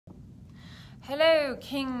Hello,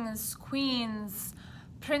 kings, queens,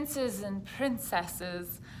 princes, and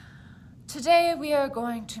princesses. Today we are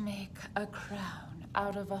going to make a crown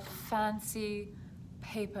out of a fancy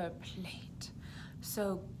paper plate.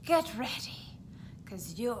 So get ready,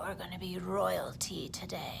 because you are going to be royalty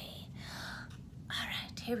today. All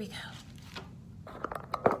right, here we go.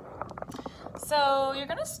 So you're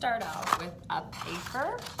going to start out with a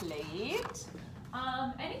paper plate.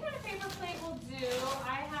 Any kind of paper plate will do.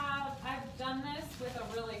 I've done this with a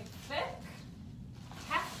really thick,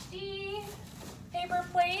 hefty paper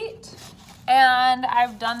plate, and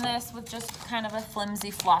I've done this with just kind of a flimsy,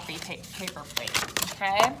 floppy paper plate,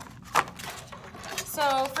 okay?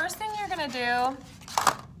 So first thing you're gonna do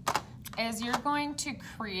is you're going to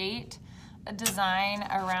create a design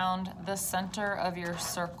around the center of your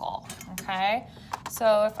circle, okay?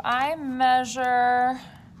 So if I measure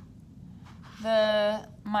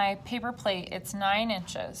my paper plate, it's 9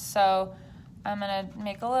 inches. So I'm gonna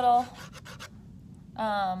make a little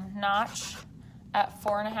notch at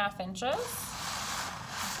 4.5 inches,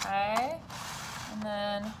 okay? And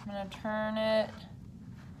then I'm gonna turn it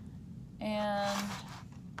and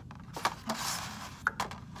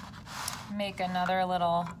make another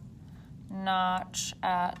little notch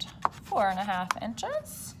at 4.5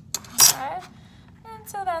 inches, okay? And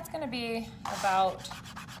so that's gonna be about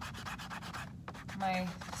my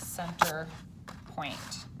center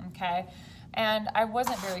point, okay? And I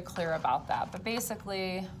wasn't very clear about that, but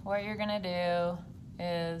basically what you're gonna do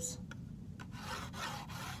is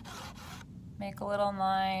make a little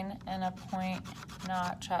line and a point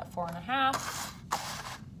notch at 4.5,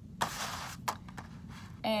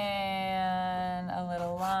 and a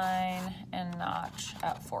little line and notch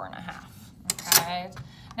at 4.5, okay?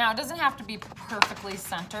 Now it doesn't have to be perfectly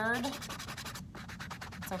centered.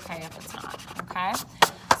 It's okay if it's not, okay?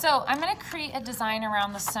 So I'm gonna create a design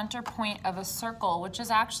around the center point of a circle, which is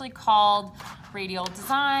actually called radial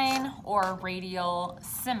design or radial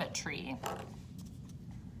symmetry,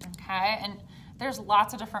 okay? And there's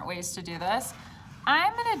lots of different ways to do this.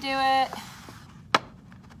 I'm gonna do it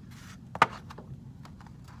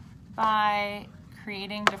by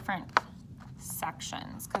creating different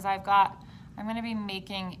sections, because I'm gonna be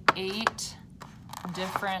making 8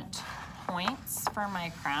 different points for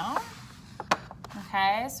my crown.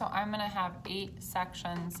 Okay, so I'm gonna have 8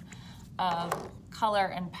 sections of color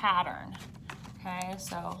and pattern. Okay,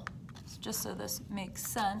 so just so this makes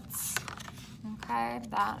sense, okay,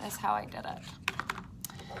 that is how I did it.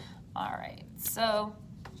 All right, so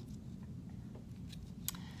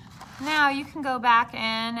now you can go back in,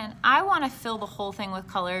 and I wanna fill the whole thing with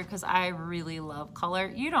color because I really love color.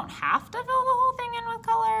 You don't have to fill the whole thing in with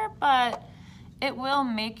color, but it will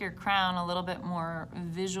make your crown a little bit more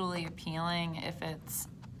visually appealing if it's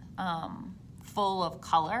full of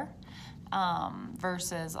color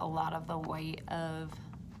versus a lot of the white of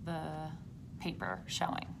the paper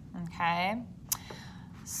showing, okay?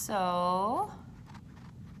 So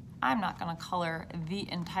I'm not gonna color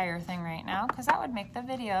the entire thing right now because that would make the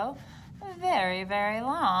video very, very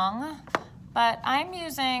long, but I'm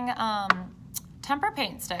using temper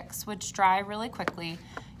paint sticks, which dry really quickly.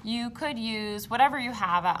 You could use whatever you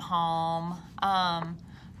have at home,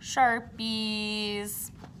 Sharpies,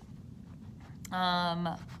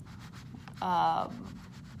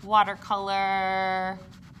 watercolor,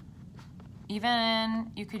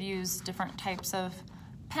 even you could use different types of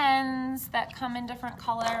pens that come in different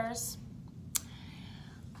colors.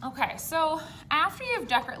 Okay, so after you've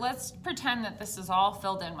decorated, let's pretend that this is all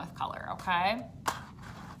filled in with color, okay?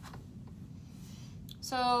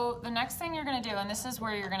 So the next thing you're gonna do, and this is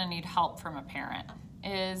where you're gonna need help from a parent,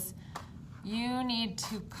 is you need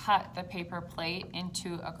to cut the paper plate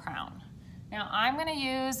into a crown. Now I'm gonna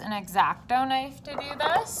use an X-Acto knife to do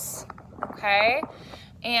this, okay?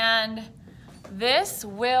 And this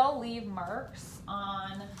will leave marks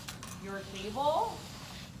on your table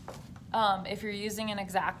if you're using an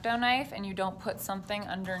X-Acto knife and you don't put something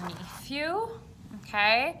underneath you,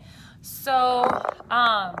 okay? So,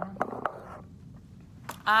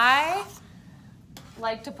 I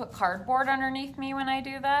like to put cardboard underneath me when I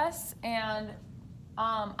do this, and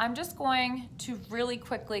I'm just going to really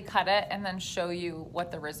quickly cut it and then show you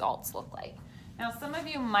what the results look like. Now, some of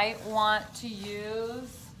you might want to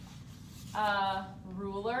use a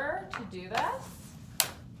ruler to do this.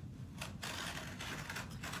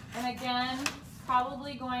 And again,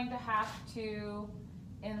 probably going to have to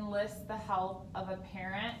enlist the help of a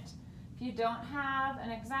parent. If you don't have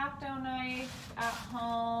an X-Acto knife at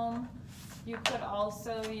home, you could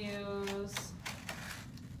also use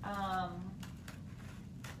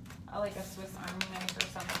like a Swiss Army knife or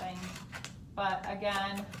something. But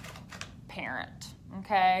again, parent,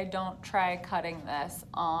 okay? Don't try cutting this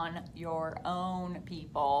on your own,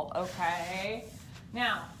 people, okay?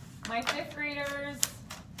 Now, my 5th graders,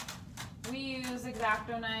 we use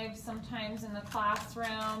X-Acto knives sometimes in the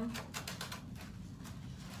classroom,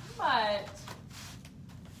 but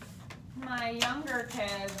my younger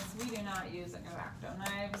kids, we do not use X-Acto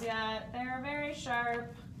knives yet. They're very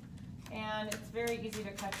sharp and it's very easy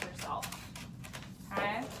to cut yourself,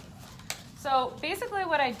 okay? So basically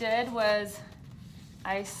what I did was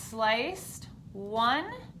I sliced 1,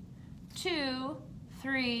 2,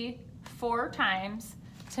 3, 4 times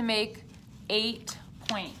to make 8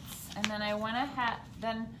 points. And then I went ahead,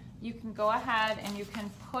 then you can go ahead and you can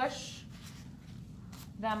push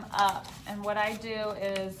them up. And what I do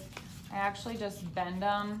is I actually just bend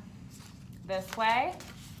them this way,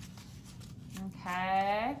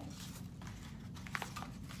 okay?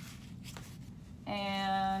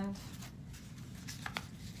 And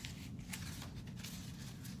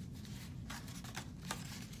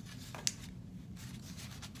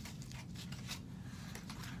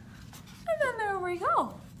then there we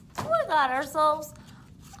go. We got ourselves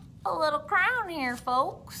a little crown here,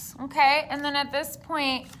 folks. Okay, and then at this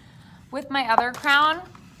point, with my other crown,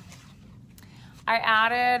 I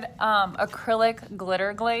added acrylic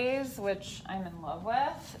glitter glaze, which I'm in love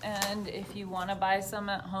with. And if you want to buy some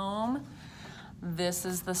at home, this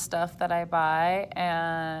is the stuff that I buy,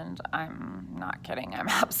 and I'm not kidding. I'm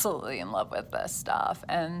absolutely in love with this stuff,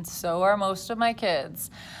 and so are most of my kids.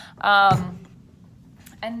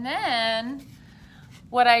 And then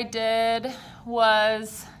what I did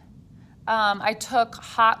was I took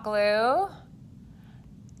hot glue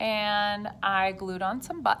and I glued on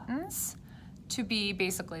some buttons to be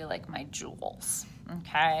basically like my jewels,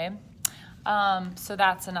 okay? So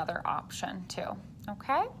that's another option too,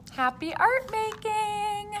 okay? Happy art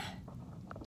making!